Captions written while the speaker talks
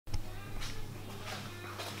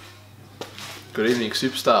Good evening,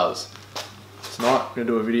 superstars. Tonight I'm going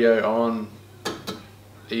to do a video on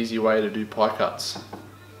the easy way to do pie cuts.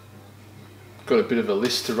 Got a bit of a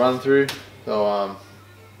list to run through, so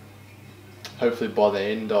hopefully by the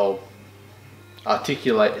end I'll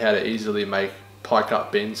articulate how to easily make pie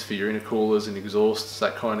cut bends for your intercoolers and exhausts,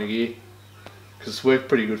 that kind of gear, because it's worked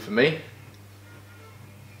pretty good for me.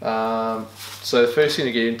 So the first thing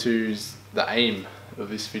to get into is the aim of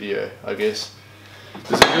this video, I guess.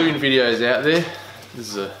 There's a million videos out there. This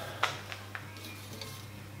is a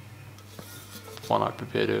one I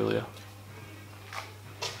prepared earlier.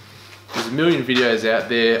 There's a million videos out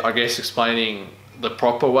there, I guess, explaining the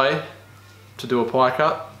proper way to do a pie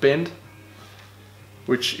cut bend,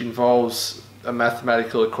 which involves a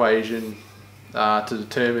mathematical equation to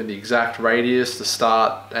determine the exact radius, the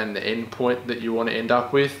start and the end point that you want to end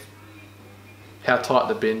up with, how tight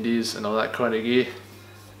the bend is and all that kind of gear.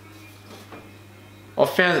 I've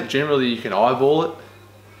found that generally you can eyeball it.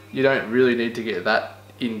 You don't really need to get that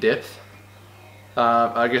in depth.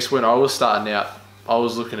 I guess when I was starting out, I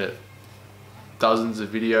was looking at dozens of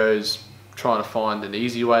videos trying to find an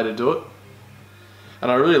easy way to do it, and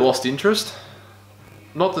I really lost interest.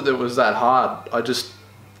 Not that it was that hard, I just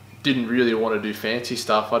didn't really want to do fancy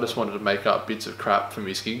stuff. I just wanted to make up bits of crap for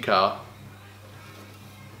my skid car.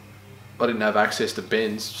 I didn't have access to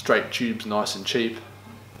bends, straight tubes, nice and cheap.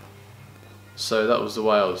 So that was the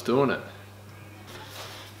way I was doing it.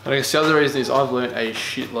 And I guess the other reason is I've learnt a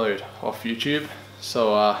shitload off YouTube.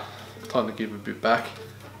 So time to give a bit back.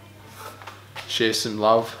 Share some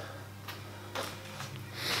love.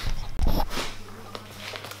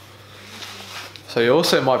 So you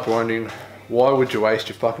also might be wondering, why would you waste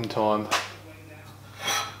your fucking time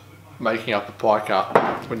making up a pie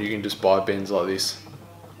cut when you can just buy bends like this?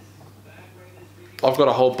 I've got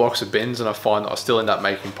a whole box of bends and I find that I still end up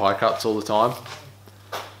making pie cuts all the time.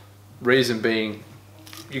 Reason being,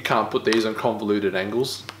 you can't put these on convoluted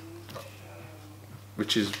angles,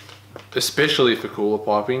 which is especially for cooler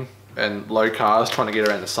piping and low cars trying to get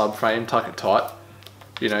around the subframe, tuck it tight.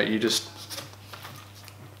 You know, you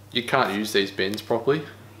can't use these bends properly,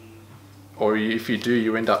 or if you do,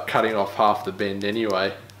 you end up cutting off half the bend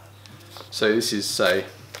anyway. So this is, say,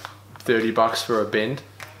 30 bucks for a bend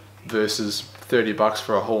versus 30 bucks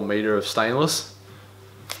for a whole meter of stainless,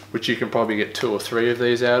 which you can probably get 2 or 3 of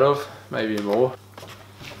these out of, maybe more.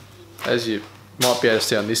 As you might be able to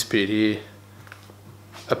see on this bit here,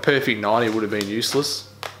 a perfect 90 would have been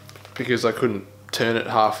useless because I couldn't turn it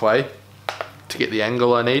halfway to get the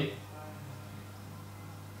angle I need,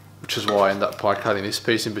 which is why I end up pie cutting this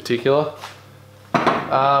piece in particular.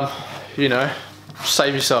 You know,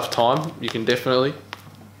 save yourself time. You can definitely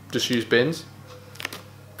just use bends.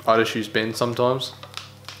 I just use bends sometimes.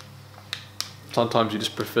 Sometimes you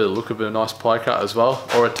just prefer the look of a nice pie cut as well,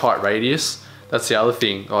 or a tight radius. That's the other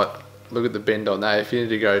thing. Like, look at the bend on that. If you need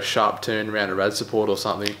to go sharp turn around a rad support or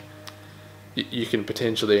something, you can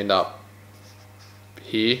potentially end up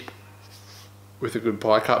here with a good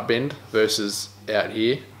pie cut bend versus out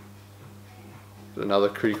here. Another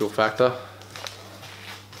critical factor.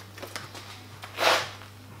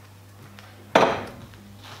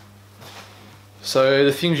 So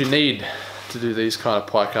the things you need to do these kind of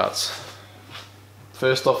pie cuts.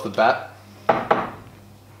 First off the bat,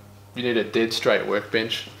 you need a dead straight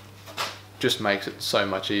workbench. Just makes it so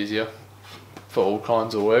much easier for all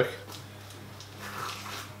kinds of work.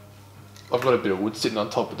 I've got a bit of wood sitting on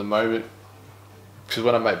top at the moment because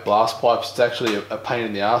when I make blast pipes, it's actually a pain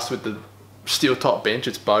in the ass with the steel top bench.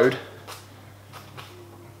 It's bowed.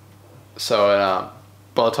 So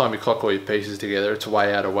by the time you clock all your pieces together, it's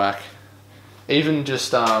way out of whack. Even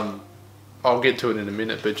just, I'll get to it in a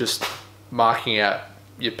minute, but just marking out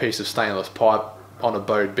your piece of stainless pipe on a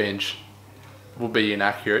bowed bench will be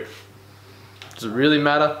inaccurate. Does it really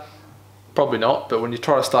matter? Probably not, but when you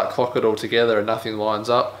try to start clock it all together and nothing lines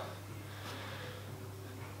up,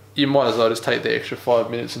 you might as well just take the extra 5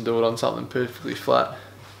 minutes and do it on something perfectly flat.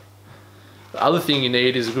 The other thing you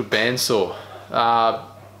need is a good bandsaw.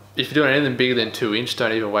 If you're doing anything bigger than 2 inch,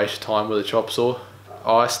 don't even waste your time with a chop saw.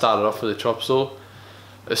 I started off with a chop saw.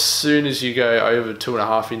 As soon as you go over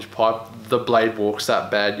 2.5 inch pipe, the blade walks that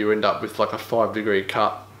bad, you end up with like a 5 degree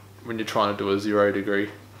cut when you're trying to do a 0 degree.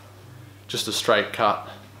 Just a straight cut.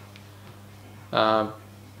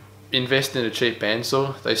 Invest in a cheap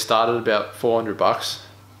bandsaw. They start at about 400 bucks.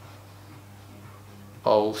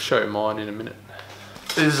 I'll show you mine in a minute.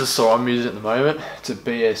 This is a saw I'm using at the moment. It's a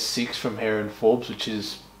BS6 from Heron Forbes, which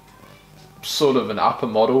is sort of an upper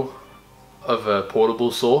model of a portable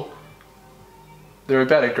saw. They're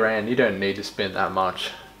about $1,000. You don't need to spend that much.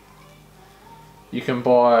 You can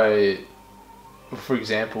buy for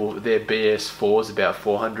example, their BS4 is about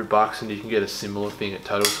 400 bucks, and you can get a similar thing at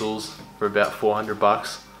Total Tools for about 400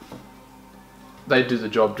 bucks. They do the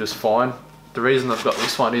job just fine. The reason I've got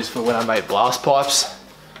this one is for when I make blast pipes.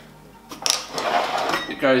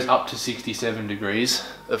 It goes up to 67 degrees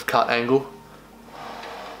of cut angle,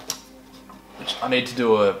 which I need to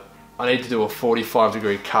do a 45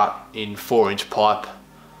 degree cut in 4-inch pipe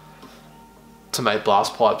to make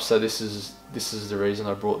blast pipes. So this is the reason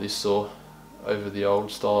I brought this saw over the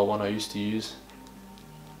old style one I used to use.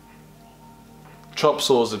 Chop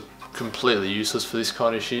saws are completely useless for this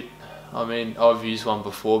kind of shit. I mean, I've used one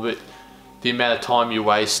before, but the amount of time you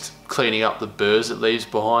waste cleaning up the burrs it leaves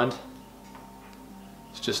behind,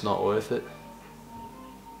 it's just not worth it.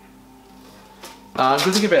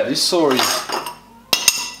 Good thing about this saw is,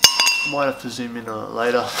 might have to zoom in on it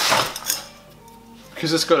later,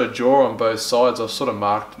 because it's got a jaw on both sides. I've sort of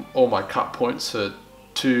marked all my cut points for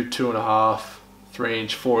 2, 2.5,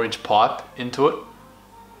 3-inch, 4-inch pipe into it,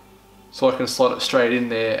 so I can slot it straight in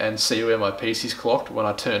there and see where my piece is clocked when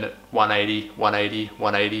I turn it 180, 180,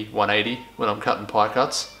 180, 180 when I'm cutting pie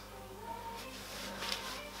cuts.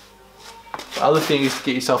 The other thing is to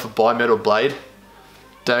get yourself a bimetal blade.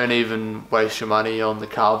 Don't even waste your money on the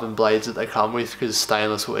carbon blades that they come with, because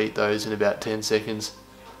stainless will eat those in about 10 seconds.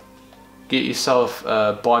 Get yourself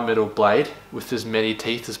a bimetal blade with as many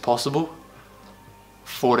teeth as possible.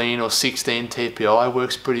 14 or 16 TPI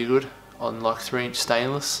works pretty good on like 3-inch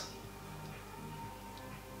stainless.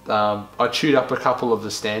 I chewed up a couple of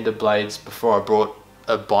the standard blades before I brought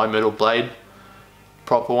a bimetal blade,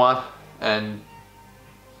 proper one, and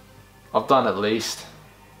I've done at least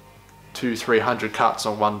 200-300 cuts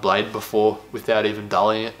on one blade before without even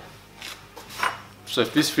dulling it. So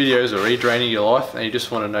if this video is a redraining your life and you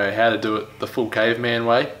just want to know how to do it the full caveman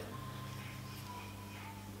way,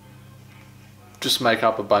 just make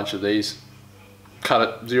up a bunch of these. Cut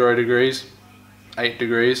it 0 degrees, 8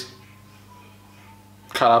 degrees,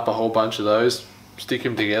 cut up a whole bunch of those, stick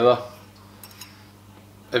them together.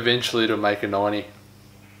 Eventually it'll make a 90.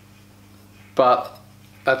 But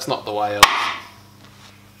that's not the way I'm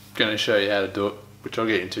going to show you how to do it, which I'll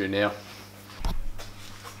get into now.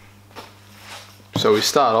 So we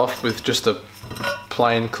start off with just a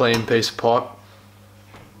plain clean piece of pipe.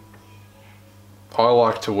 I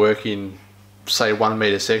like to work in, say, 1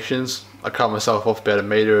 meter sections. I cut myself off about 1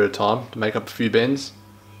 meter at a time to make up a few bends.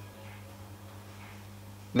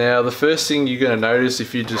 Now the first thing you're going to notice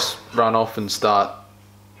if you just run off and start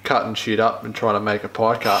cutting shit up and trying to make a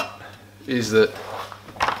pie cut is that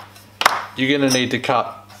you're going to need to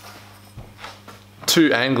cut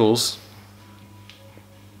 2 angles.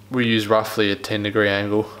 We use roughly a 10-degree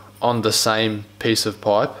angle on the same piece of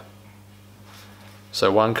pipe.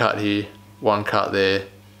 So 1 cut here, 1 cut there,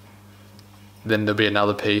 then there'll be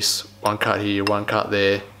another piece, 1 cut here, 1 cut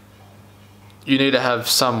there. You need to have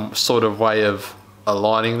some sort of way of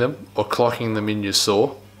aligning them or clocking them in your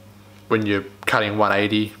saw when you're cutting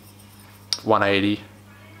 180, 180.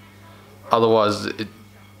 Otherwise,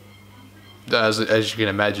 as you can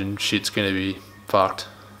imagine, shit's going to be fucked.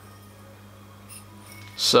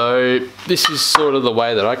 So this is sort of the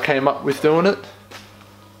way that I came up with doing it.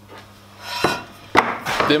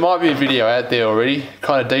 There might be a video out there already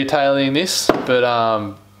kind of detailing this, but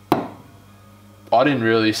I didn't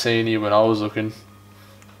really see any when I was looking.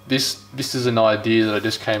 This is an idea that I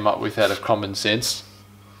just came up with out of common sense,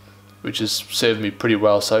 which has served me pretty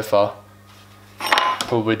well so far.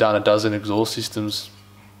 Probably done a dozen exhaust systems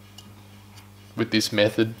with this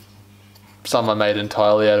method. Some I made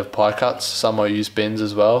entirely out of pie cuts, some I use bends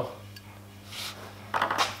as well.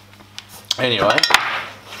 Anyway,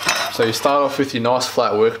 so you start off with your nice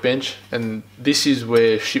flat workbench, and this is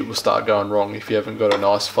where shit will start going wrong if you haven't got a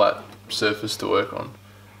nice flat surface to work on.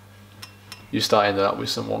 You start ending up with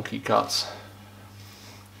some wonky cuts.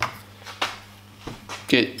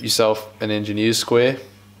 Get yourself an engineer's square.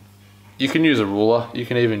 You can use a ruler, you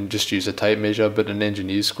can even just use a tape measure, but an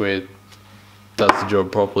engineer's square does the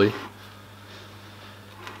job properly.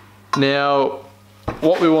 Now,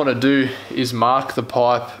 what we want to do is mark the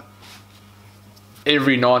pipe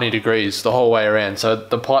every 90 degrees the whole way around. So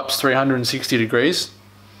the pipe's 360 degrees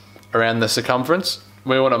around the circumference.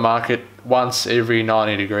 We want to mark it once every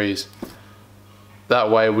 90 degrees. That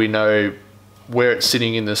way we know where it's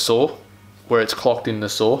sitting in the saw, where it's clocked in the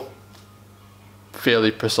saw,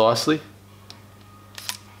 fairly precisely.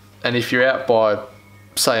 And if you're out by,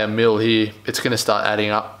 say, a mil here, it's going to start adding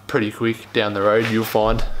up pretty quick down the road, you'll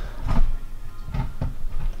find.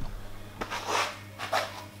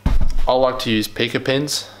 I like to use picker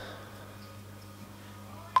pens.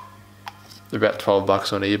 They're about 12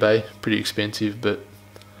 bucks on eBay, pretty expensive, but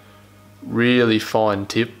really fine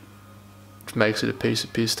tip, which makes it a piece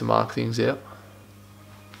of piss to mark things out.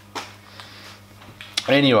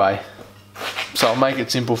 Anyway, so I'll make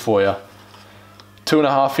it simple for you.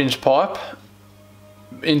 2.5 inch pipe.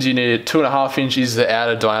 Engineered 2.5 inch is the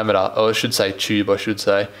outer diameter, or I should say tube, I should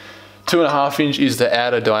say. 2.5 inch is the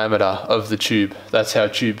outer diameter of the tube. That's how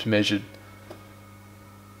tube's measured.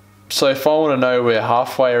 So if I want to know where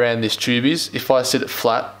halfway around this tube is, if I sit it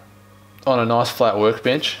flat on a nice flat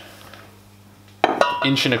workbench, 1.25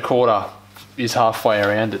 inches is halfway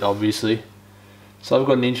around it, obviously. So I've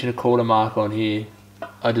got an 1.25 inch mark on here.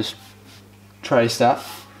 I just trace that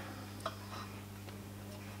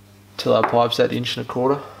till our pipe's at 1.25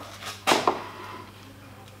 inches.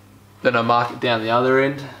 Then I mark it down the other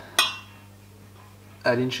end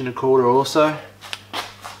at 1.25 inches also.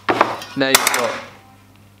 Now you've got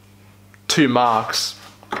 2 marks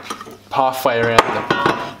halfway around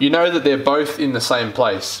them. You know that they're both in the same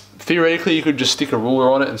place. Theoretically you could just stick a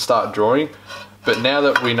ruler on it and start drawing, but now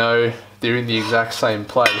that we know they're in the exact same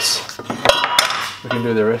place, we can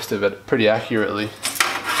do the rest of it pretty accurately.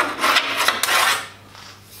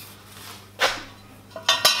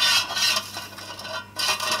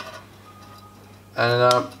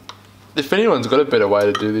 And if anyone's got a better way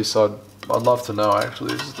to do this, I'd love to know.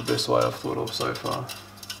 Actually, this is the best way I've thought of so far.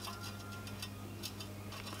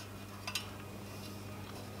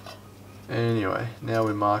 Anyway, now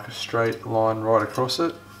we mark a straight line right across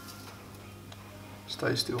it.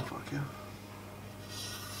 Stay still, fuck yeah.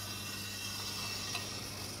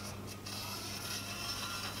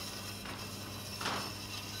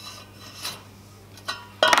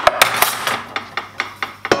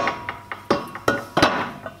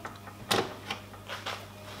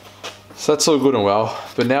 So that's all good and well,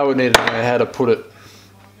 but now we need to know how to put it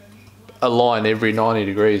a line every 90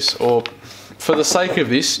 degrees. Or for the sake of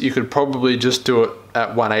this, you could probably just do it at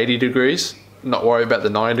 180 degrees, not worry about the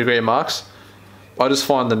 90 degree marks. I just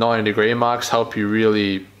find the 90 degree marks help you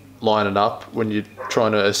really line it up when you're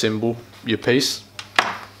trying to assemble your piece.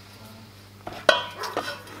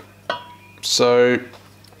 So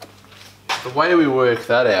the way we work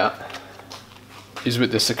that out is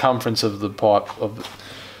with the circumference of the pipe,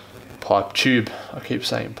 tube. I keep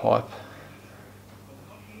saying pipe.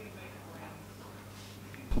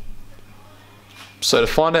 So to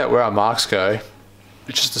find out where our marks go,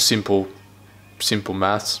 it's just a simple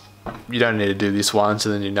maths. You don't need to do this once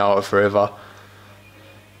and then you know it forever.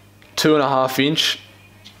 2.5 inch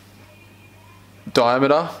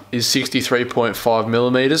diameter is 63.5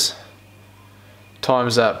 millimeters.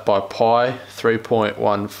 Times that by pi,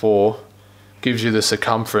 3.14, gives you the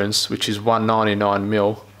circumference, which is 199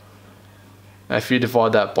 mil. Now if you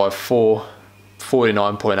divide that by 4,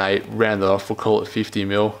 49.8, round it off, we'll call it 50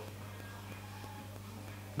 mil.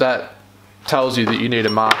 That tells you that you need to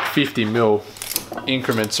mark 50 mil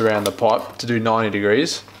increments around the pipe to do 90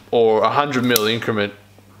 degrees, or 100 mil increment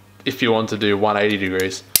if you want to do 180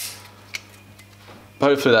 degrees.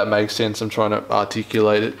 Hopefully that makes sense. I'm trying to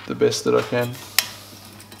articulate it the best that I can.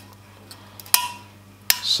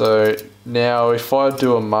 So now if I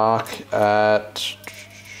do a mark at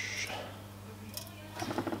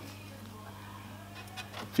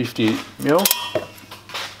 50 mil,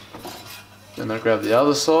 then I grab the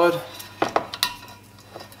other side,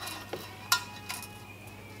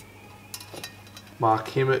 mark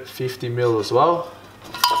him at 50 mil as well.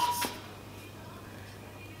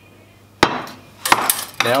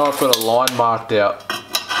 Now I've got a line marked out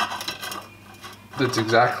that's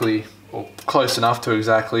exactly, or close enough to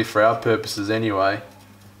exactly for our purposes anyway,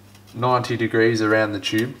 90 degrees around the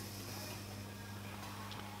tube.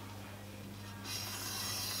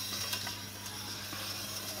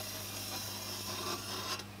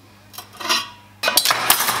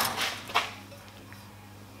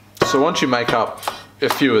 So once you make up a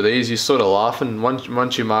few of these, you're sort of laughing.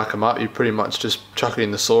 Once you mark them up, you pretty much just chuck it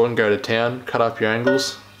in the saw and go to town, cut up your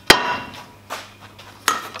angles.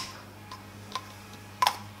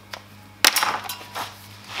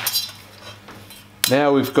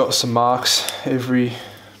 Now we've got some marks every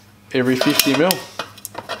 50 mil,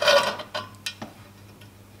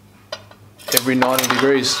 every 90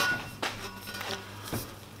 degrees.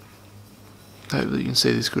 Hopefully you can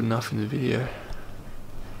see this good enough in the video.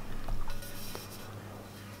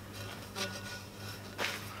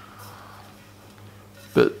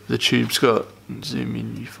 But the tube's got, zoom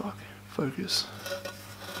in, you focus,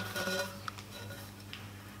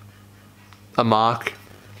 a mark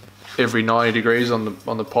every 90 degrees on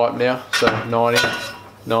the pipe now. So 90,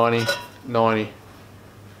 90, 90.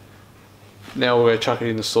 Now we'll go chuck it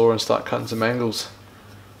in the saw and start cutting some angles.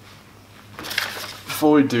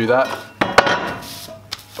 Before we do that,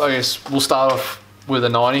 I guess we'll start off with a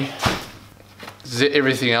 90.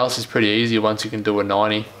 Everything else is pretty easy once you can do a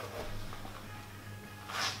 90.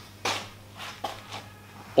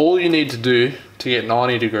 All you need to do to get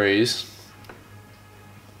 90 degrees,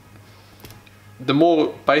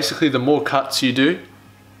 basically the more cuts you do,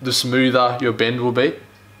 the smoother your bend will be.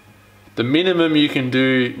 The minimum you can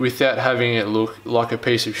do without having it look like a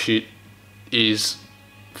piece of shit is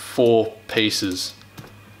 4 pieces.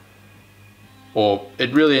 Or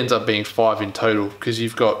it really ends up being 5 in total, because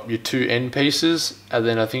you've got your 2 end pieces, and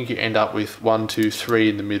then I think you end up with 1, 2, 3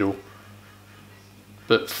 in the middle.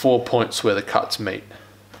 But 4 points where the cuts meet.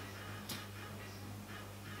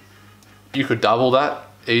 You could double that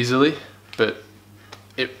easily, but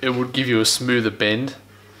it would give you a smoother bend,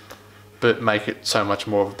 but make it so much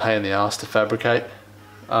more of a pain in the ass to fabricate.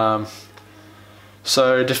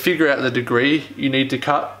 So to figure out the degree you need to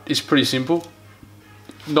cut is pretty simple.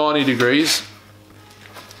 90 degrees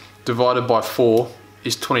divided by 4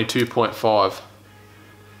 is 22.5.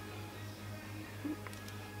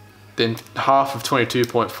 Then half of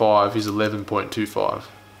 22.5 is 11.25.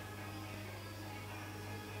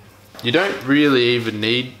 You don't really even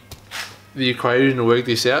need the equation to work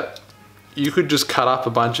this out. You could just cut up a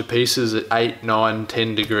bunch of pieces at 8, 9,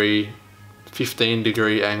 10 degree, 15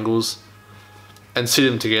 degree angles and sit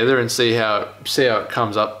them together and see how it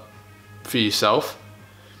comes up for yourself.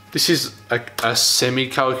 This is a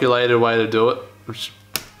semi-calculated way to do it, which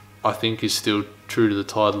I think is still true to the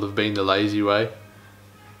title of being the lazy way.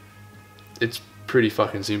 It's pretty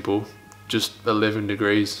fucking simple. Just 11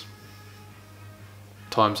 degrees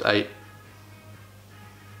times 8.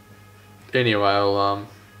 Anyway, I'll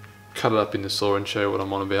cut it up in the saw and show you what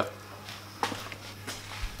I'm on about.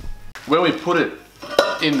 When we put it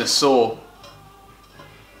in the saw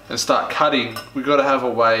and start cutting, we've got to have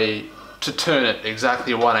a way to turn it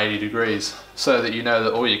exactly 180 degrees so that you know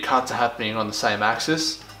that all your cuts are happening on the same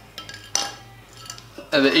axis.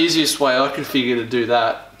 And the easiest way I can figure to do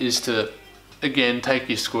that is to, again, take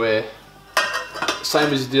your square,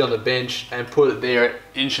 same as you did on the bench, and put it there at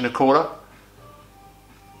 1.25 inches.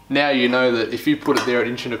 Now you know that if you put it there at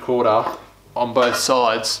 1.25 inches on both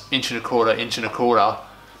sides, 1.25 inches, 1.25 inches,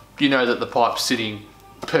 you know that the pipe's sitting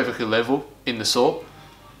perfectly level in the saw.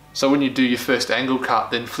 So when you do your first angle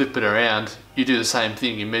cut, then flip it around, you do the same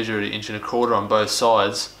thing. You measure it at 1.25 inches on both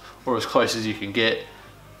sides, or as close as you can get,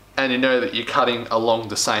 and you know that you're cutting along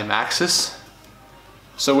the same axis.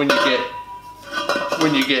 So when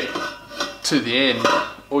you get to the end,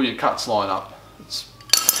 all your cuts line up. It's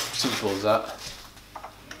simple as that.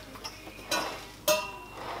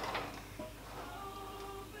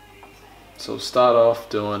 So we'll start off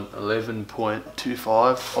doing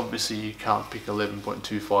 11.25. Obviously you can't pick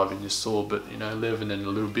 11.25 in your saw, but you know, 11 and a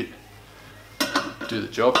little bit do the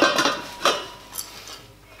job.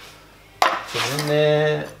 Put it in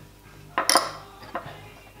there.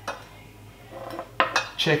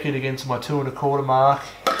 Check it against my 2.25 mark.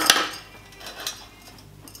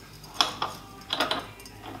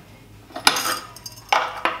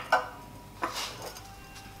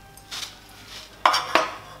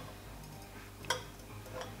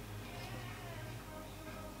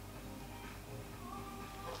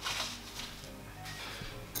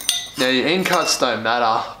 Now your end cuts don't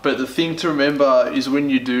matter, but the thing to remember is when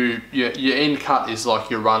you do, your end cut is like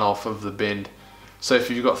your runoff of the bend. So if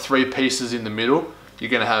you've got 3 pieces in the middle, you're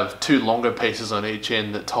going to have 2 longer pieces on each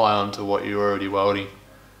end that tie onto what you're already welding,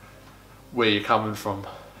 where you're coming from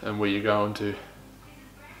and where you're going to.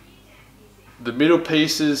 The middle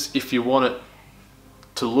pieces, if you want it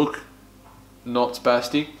to look not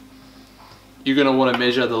spastic, you're going to want to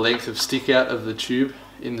measure the length of stick out of the tube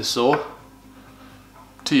in the saw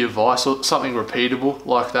to your vise, or something repeatable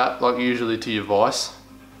like that, like usually to your vise.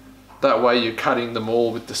 That way you're cutting them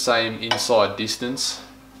all with the same inside distance,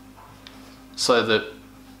 so that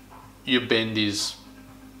your bend is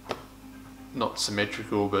not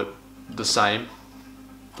symmetrical but the same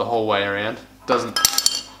the whole way around. Doesn't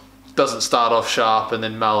start off sharp and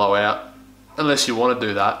then mellow out. Unless you want to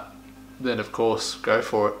do that, then of course go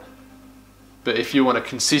for it. But if you want a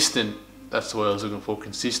consistent, that's the word I was looking for,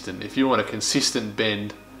 consistent. If you want a consistent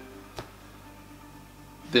bend,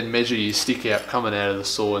 then measure your stick out coming out of the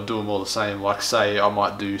saw and do them all the same. Like say I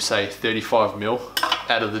might do, say 35mm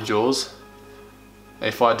out of the jaws.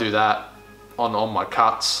 If I do that on my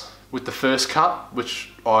cuts with the first cut,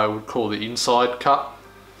 which I would call the inside cut.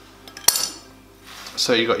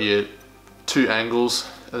 So you got your 2 angles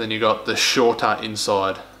and then you got the shorter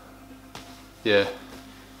inside. Yeah.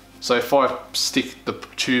 So if I stick the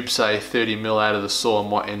tube, say 30mm out of the saw, I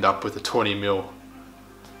might end up with a 20mm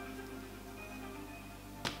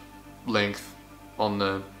length on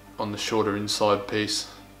the shorter inside piece.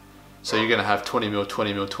 So you're going to have 20 mil,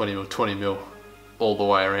 20 mil, 20 mil, 20 mil all the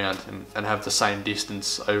way around, and have the same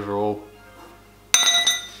distance overall.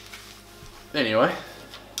 Anyway.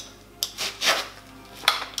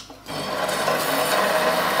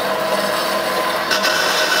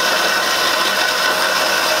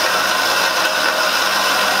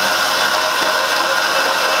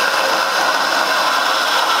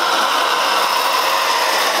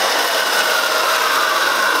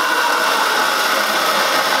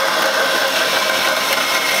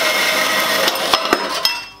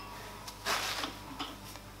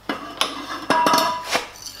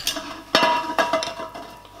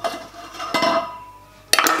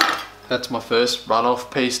 That's my first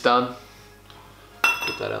runoff piece done.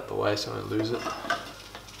 Put that out the way so I don't lose it.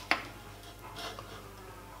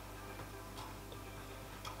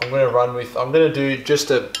 I'm gonna do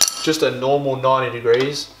just a normal 90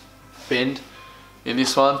 degrees bend in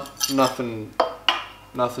this one. Nothing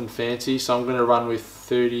fancy. So I'm gonna run with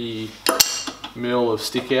 30 mil of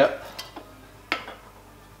stick out.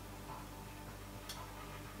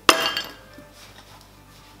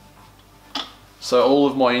 So all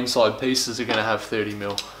of my inside pieces are going to have 30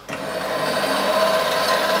 mil.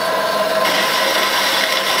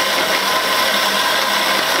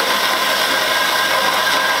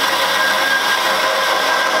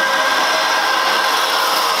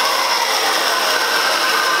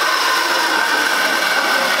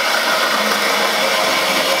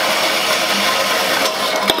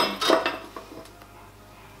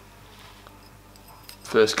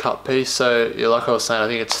 First cut piece, so yeah, like I was saying, I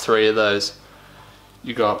think it's 3 of those.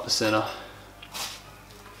 You go up the center.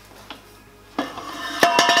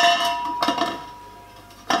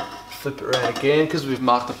 Flip it around again, because we've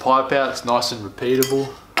marked the pipe out, it's nice and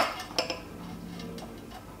repeatable.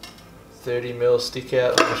 30 mil stick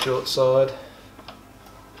out on the short side.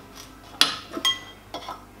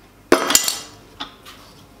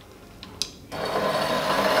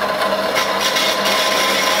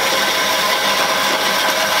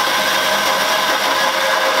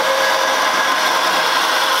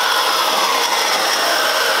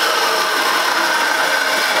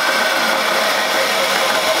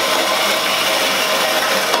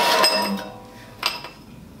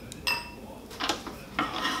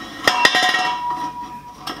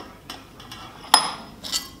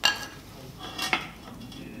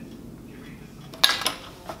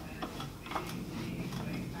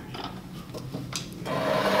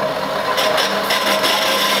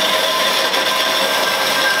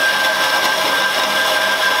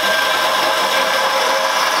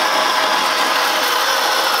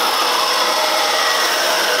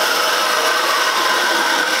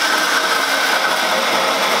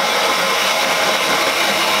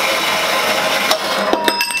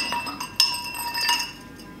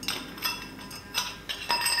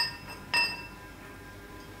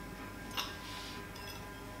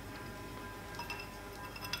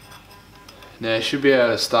 Now you should be able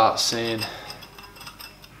to start seeing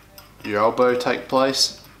your elbow take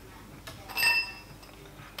place.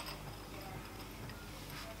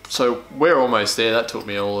 So we're almost there. That took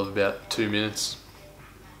me all of about 2 minutes.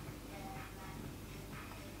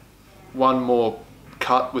 One more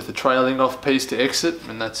cut with a trailing off piece to exit,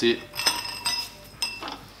 and that's it.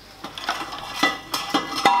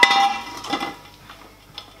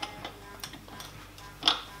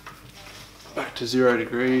 Back to 0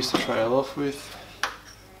 degrees to trail off with.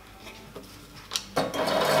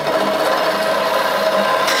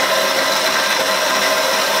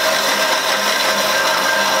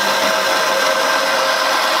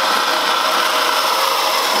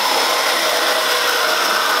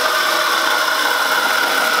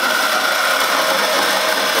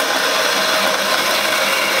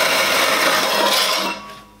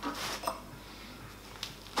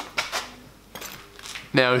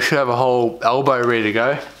 Now we should have a whole elbow ready to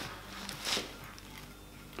go.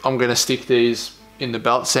 I'm going to stick these in the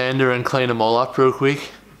belt sander and clean them all up real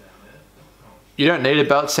quick. You don't need a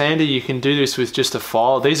belt sander, you can do this with just a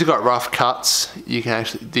file. These have got rough cuts.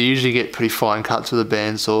 They usually get pretty fine cuts with a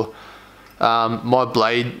bandsaw. My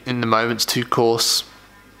blade in the moment's too coarse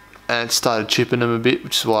and it started chipping them a bit,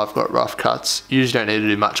 which is why I've got rough cuts. You usually don't need to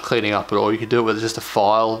do much cleaning up at all. You can do it with just a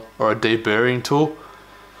file or a deburring tool.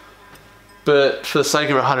 But for the sake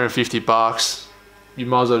of 150 bucks, you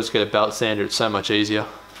might as well just get a belt sander, it's so much easier.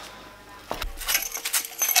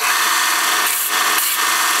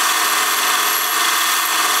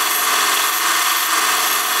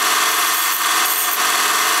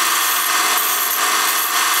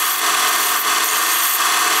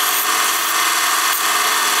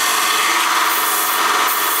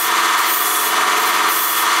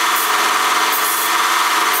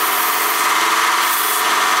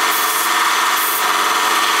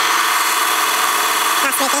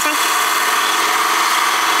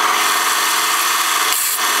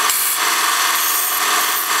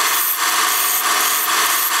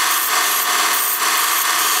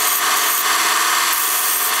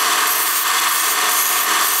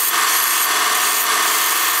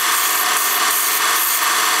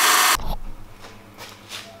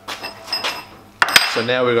 So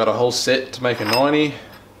now we've got a whole set to make a 90.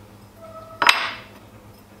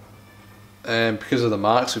 And because of the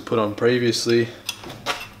marks we put on previously,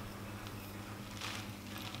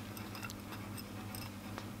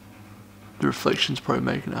 the reflection's probably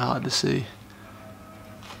making it hard to see.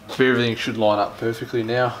 But everything should line up perfectly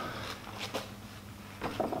now.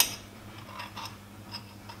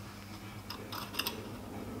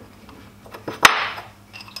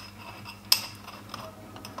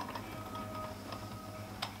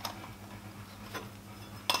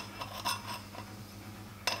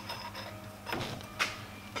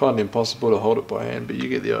 Kind of impossible to hold it by hand, but you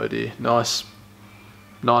get the idea. Nice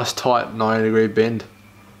tight 90-degree bend.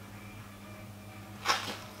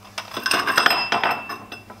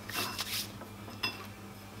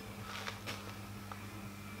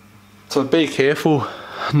 So be careful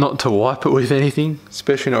not to wipe it with anything,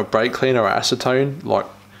 especially not brake cleaner or acetone. Like,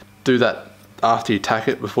 do that after you tack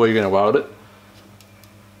it before you're going to weld it.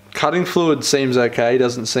 Cutting fluid seems okay,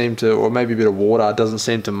 doesn't seem to, or maybe a bit of water, doesn't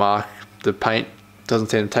seem to mark the paint, doesn't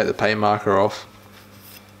seem to take the paint marker off.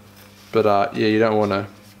 But yeah, you don't want to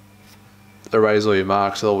erase all your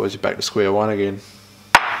marks, otherwise you're back to square one again.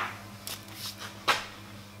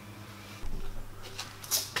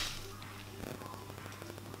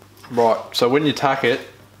 Right, so when you tack it,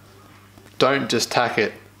 don't just tack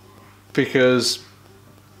it, because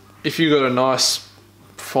if you've got a nice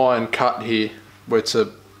fine cut here where it's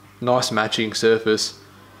a nice matching surface,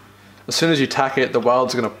 as soon as you tack it, the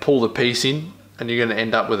weld's going to pull the piece in and you're going to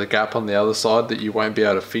end up with a gap on the other side that you won't be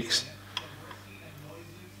able to fix.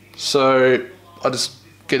 So I just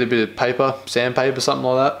get a bit of paper, sandpaper, something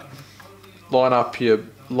like that, line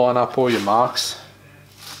up all your marks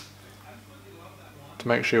to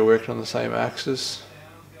make sure you're working on the same axis,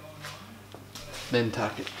 then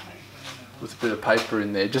tack it with a bit of paper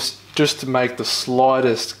in there, just to make the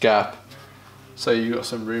slightest gap so you've got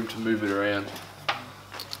some room to move it around.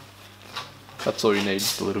 That's all you need,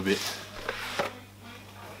 just a little bit.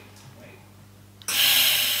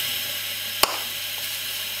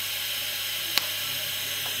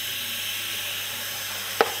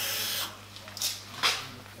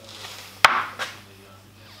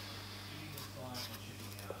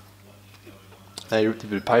 Now you rip a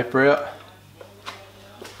bit of paper out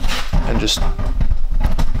and just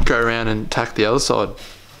go around and tack the other side.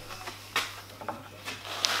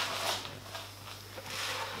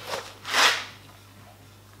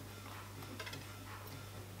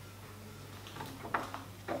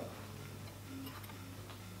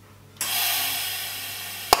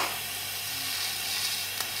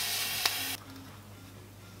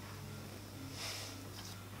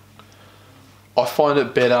 I find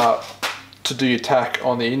it better to do your tack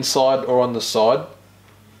on the inside or on the side,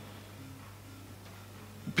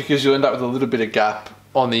 because you'll end up with a little bit of gap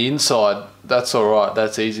on the inside. That's alright,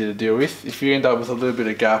 that's easy to deal with. If you end up with a little bit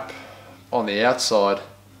of gap on the outside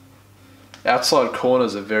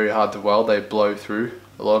corners are very hard to weld, they blow through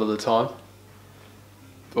a lot of the time.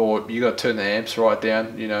 Or you got to turn the amps right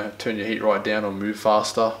down, you know, turn your heat right down or move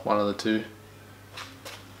faster, one of the two.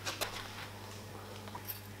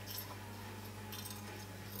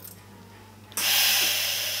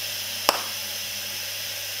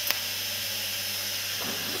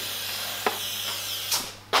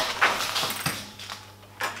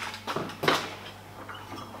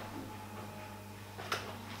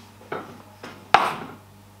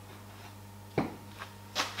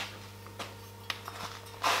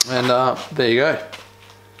 And there you go.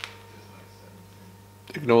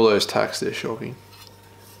 Ignore those tacks, they're shocking.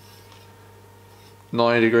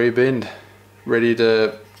 90-degree bend, ready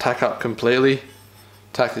to tack up completely.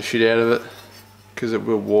 Tack the shit out of it, because it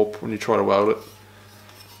will warp when you try to weld it.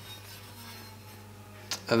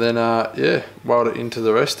 And then yeah, weld it into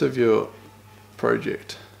the rest of your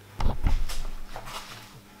project.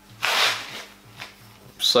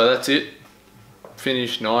 So that's it,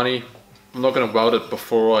 finished 90. I'm not going to weld it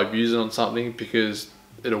before I use it on something because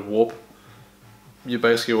it'll warp. You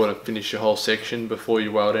basically want to finish your whole section before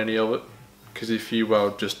you weld any of it, because if you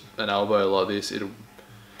weld just an elbow like this, it'll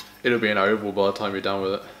be an oval by the time you're done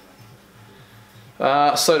with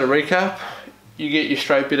it. So to recap, you get your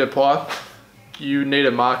straight bit of pipe. You need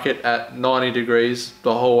to mark it at 90 degrees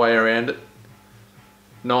the whole way around it.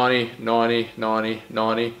 90, 90, 90,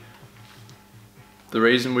 90. The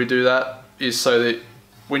reason we do that is so that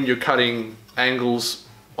when you're cutting angles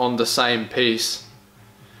on the same piece,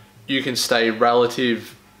 you can stay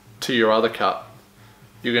relative to your other cut.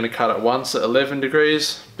 You're going to cut it once at 11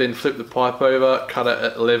 degrees, then flip the pipe over, cut it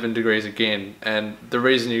at 11 degrees again. And the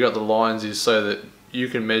reason you got the lines is so that you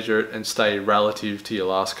can measure it and stay relative to your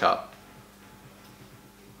last cut.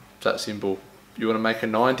 It's that simple. you want to make a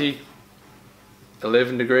 90,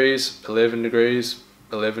 11 degrees, 11 degrees,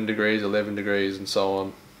 11 degrees, 11 degrees, and so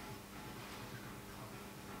on.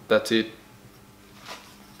 That's it.